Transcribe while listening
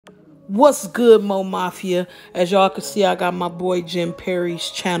What's good, Mo Mafia? As y'all can see, I got my boy Jim Perry's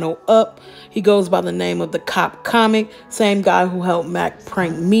channel up. He goes by the name of The Cop Comic. Same guy who helped Mac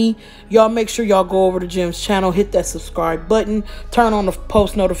prank me. Y'all make sure y'all go over to Jim's channel, hit that subscribe button, turn on the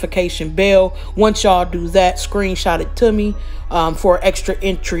post notification bell. Once y'all do that, screenshot it to me for extra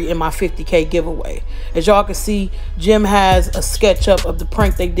entry in my 50K giveaway. As y'all can see, Jim has a sketch up of the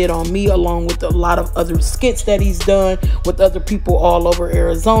prank they did on me, along with a lot of other skits that he's done with other people all over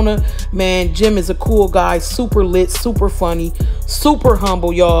Arizona. Man, Jim is a cool guy, super lit, super funny, super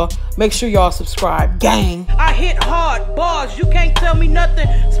humble, y'all. Make sure y'all subscribe, gang. I hit hard, bars, you can't tell me nothing.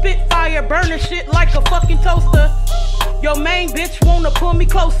 Spit fire, burning shit like a fucking toaster. Your main bitch wanna pull me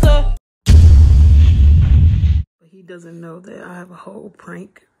closer. But he doesn't know that I have a whole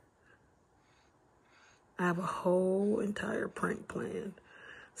prank. I have a whole entire prank planned.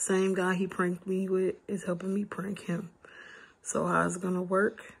 Same guy he pranked me with is helping me prank him. So how's it gonna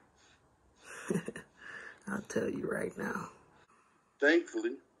work? I'll tell you right now.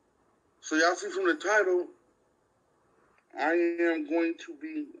 Thankfully. So y'all see from the title, I am going to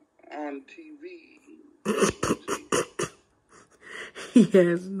be on TV. He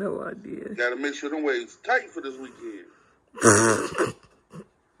has no idea. Gotta make sure them waves tight for this weekend.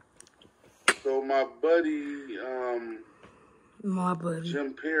 So my buddy,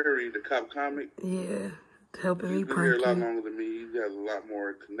 Jim Perry, the Cop Comic. Yeah, helping me prank you. He's been here a lot longer than me. He's got a lot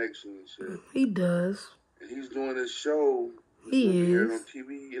more connection and shit. He does. And he's doing this show. He is. Here on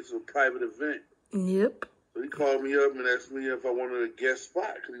TV. It's a private event. Yep. So he called me up and asked me if I wanted a guest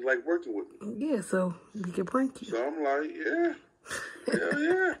spot because he liked working with me. Yeah, so we can prank you. So I'm like, yeah. Hell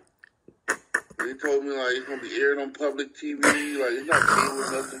yeah. And he told me, like, it's going to be aired on public TV. Like, it's not cable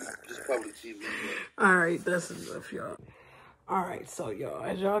or nothing. Just public TV. All right, that's enough, y'all. All right, so, y'all,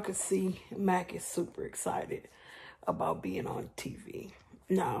 as y'all can see, Mac is super excited about being on TV.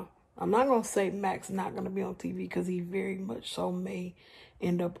 Now, I'm not going to say Mac's not going to be on TV because he very much so may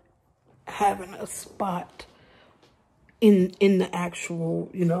end up having a spot in the actual,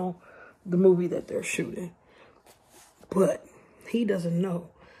 you know, the movie that they're shooting. But he doesn't know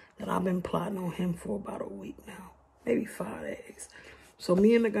that I've been plotting on him for about a week now, maybe 5 days. So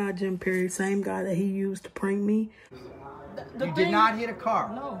me and the guy, Jim Perry, same guy that he used to prank me. You did not hit a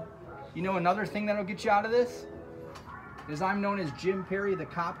car. No. You know another thing that'll get you out of this? Is I'm known as Jim Perry, the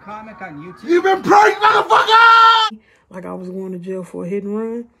Cop Comic on YouTube. You've been pranked, motherfucker! Like I was going to jail for a hit and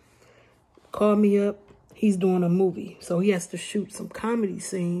run. Called me up. He's doing a movie. So he has to shoot some comedy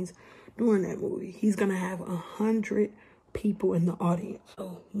scenes during that movie. He's going to have 100 people in the audience.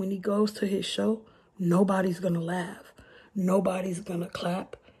 So when he goes to his show, nobody's going to laugh. Nobody's going to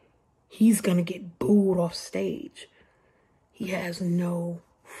clap. He's going to get booed off stage. He has no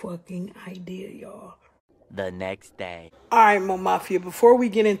fucking idea, y'all. The next day. All right, Mo Mafia, before we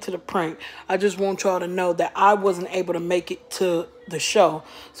get into the prank, I just want y'all to know that I wasn't able to make it to the show.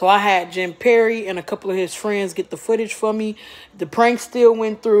 So I had Jim Perry and a couple of his friends get the footage for me. The prank still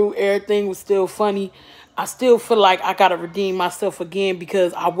went through. Everything was still funny. I still feel like I got to redeem myself again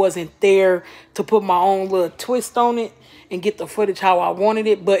because I wasn't there to put my own little twist on it and get the footage how I wanted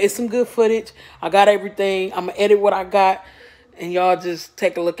it. But it's some good footage. I got everything. I'm going to edit what I got. And y'all just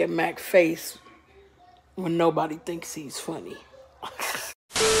take a look at Mac's face when nobody thinks he's funny.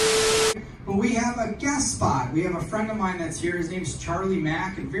 But we have a guest spot. We have a friend of mine that's here. His name's Charlie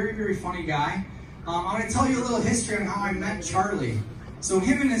Mack, a very, very funny guy. I'm going to tell you a little history on how I met Charlie. So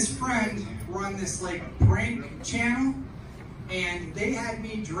him and his friend run this like prank channel, and they had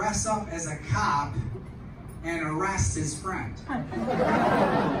me dress up as a cop and arrest his friend.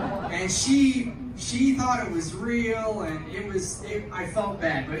 And she thought it was real, and I felt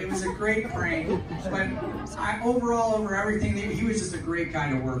bad, but it was a great prank. But overall, over everything, he was just a great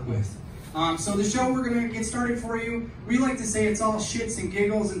guy to work with. So the show, we're gonna get started for you. We like to say it's all shits and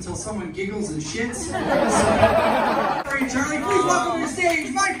giggles until someone giggles and shits. So, all right, Charlie, please welcome to the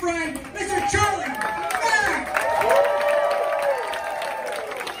stage my friend, Mr. Charlie Mack.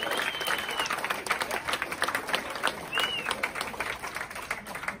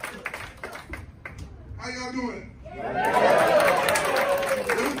 How y'all doing?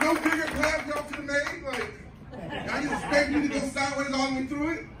 There was no bigger clap y'all could have made. Like, y'all just expect me to go sideways all the way through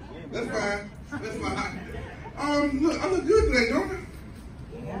it? That's fine. That's fine. Look, I look good today, don't I?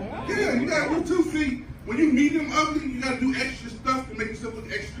 Yeah, you gotta do too. See, when you meet them ugly, you gotta do extra stuff to make yourself look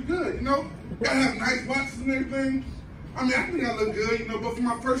extra good, you know? Gotta have nice watches and everything. I mean, I think I look good, you know, but for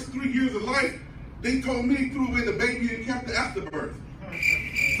my first 3 years of life, they told me they threw away the baby and kept the afterbirth.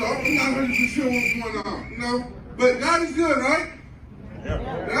 So I'm not really sure what's going on, you know? But God is good, right?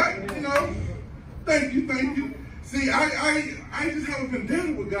 Yeah. Right? You know? Thank you, thank you. See, I just have a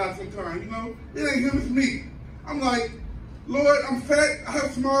vendetta with God sometimes, you know? It ain't him, it's me. I'm like, Lord, I'm fat, I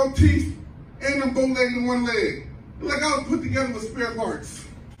have small teeth, and I'm bow-legged in one leg. Like I was put together with spare parts.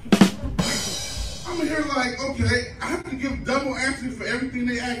 I'm here like, okay, I have to give double answers for everything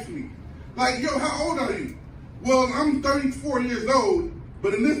they ask me. Like, yo, how old are you? Well, I'm 34 years old,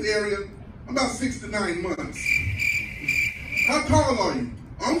 but in this area, I'm about 6 to 9 months. How tall are you?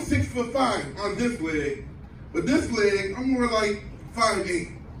 I'm 6'5" on this leg, but this leg, I'm more like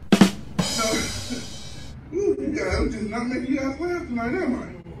 5'8". So, ooh, you guys, I'm just not making you guys laugh tonight, am I?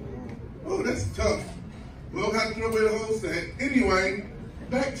 Oh, that's tough. Well, have to throw away the whole set. Anyway,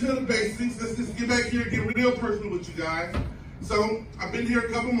 back to the basics. Let's just get back here and get real personal with you guys. So, I've been here a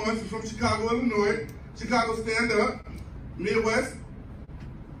couple months. I'm from Chicago, Illinois. Chicago stand up. Midwest,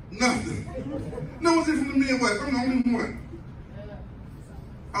 nothing. No one's here from the Midwest. I'm the only one.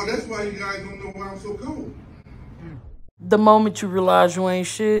 Oh, that's why you guys don't know why I'm so cold. The moment you realize you ain't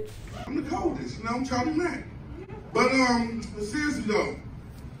shit. I'm the coldest, you know, I'm Charlie Mack. But seriously though,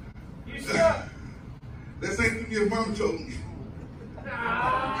 that's ain't your mama told me.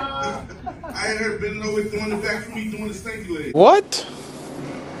 I ain't heard bending over doing the back for me doing the stinky leg. What?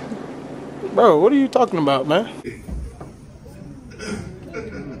 Bro, what are you talking about, man?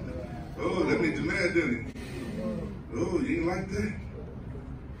 Oh, that made you mad, didn't it? Oh, you ain't like that?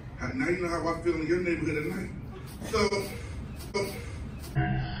 Now you know how I feel in your neighborhood at night. So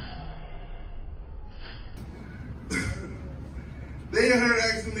they heard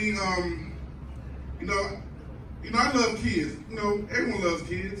asking me, you know, I love kids. You know, everyone loves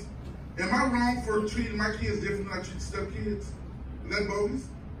kids. Am I wrong for treating my kids different than I treat stepkids? Is that bogus?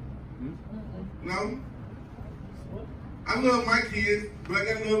 No? I love my kids, but I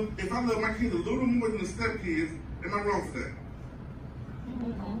gotta love, if I love my kids a little more than the stepkids, am I wrong for that?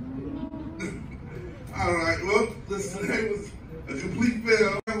 All right, well, listen, that was a complete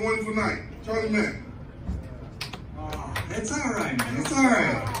fail. Have a wonderful night. Charlie Mack. Oh, it's all right, man. It's all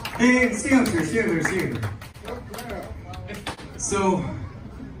right. Hey, stay up here, stay up here, stay up here. So,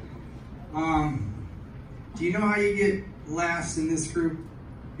 do you know how you get laughs in this group?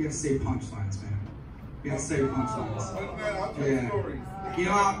 You have to say punchlines, man. You have to say punchlines. Yeah. You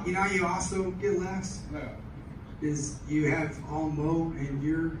know how you also get laughs? Is you have all Mo and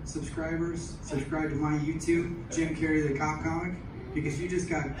your subscribers subscribe to my YouTube, Jim Carrey the Cop Comic, because you just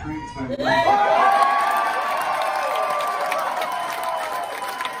got pranked by me.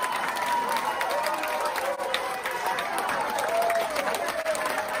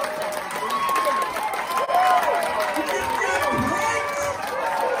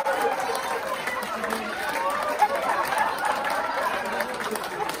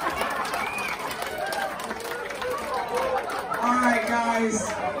 Alright guys,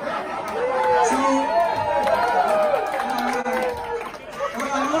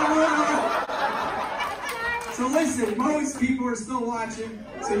 so listen, most people are still watching,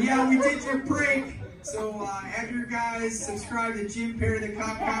 so yeah, we did your prank, so have your guys subscribe to Jim Perry the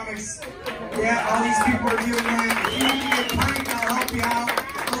Cop Comics. Yeah, all these people are doing that. If you need to get pranked, I'll help you out.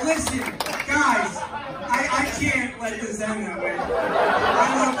 But listen, guys, I can't let this end that way. I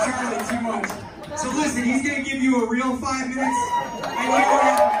love Charlie too much. So listen, he's gonna give you a real 5 minutes, and you're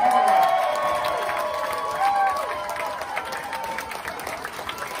gonna...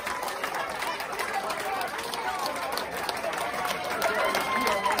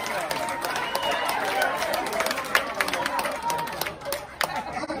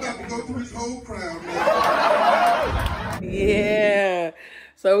 I'm about to go through his whole crowd, man. Yeah.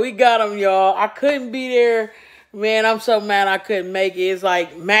 So we got him, y'all. I couldn't be there. Man, I'm so mad I couldn't make it. It's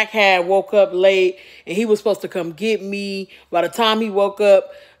like Mac had woke up late and he was supposed to come get me. By the time he woke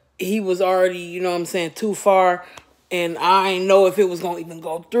up, he was already, you know what I'm saying, too far. And I didn't know if it was going to even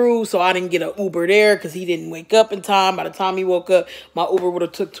go through. So I didn't get an Uber there because he didn't wake up in time. By the time he woke up, my Uber would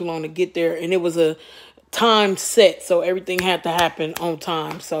have took too long to get there. And it was a time set. So everything had to happen on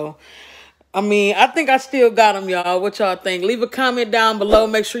time. So... I mean, I think I still got them, y'all. What y'all think? Leave a comment down below.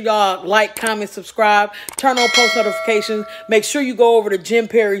 Make sure y'all like, comment, subscribe. Turn on post notifications. Make sure you go over to Jim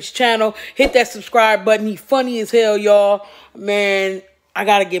Perry's channel. Hit that subscribe button. He funny as hell, y'all. Man, I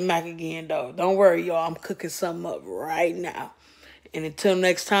got to get Mac again, though. Don't worry, y'all. I'm cooking something up right now. And until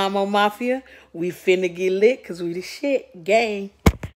next time on Mafia, we finna get lit because we the shit. Gang.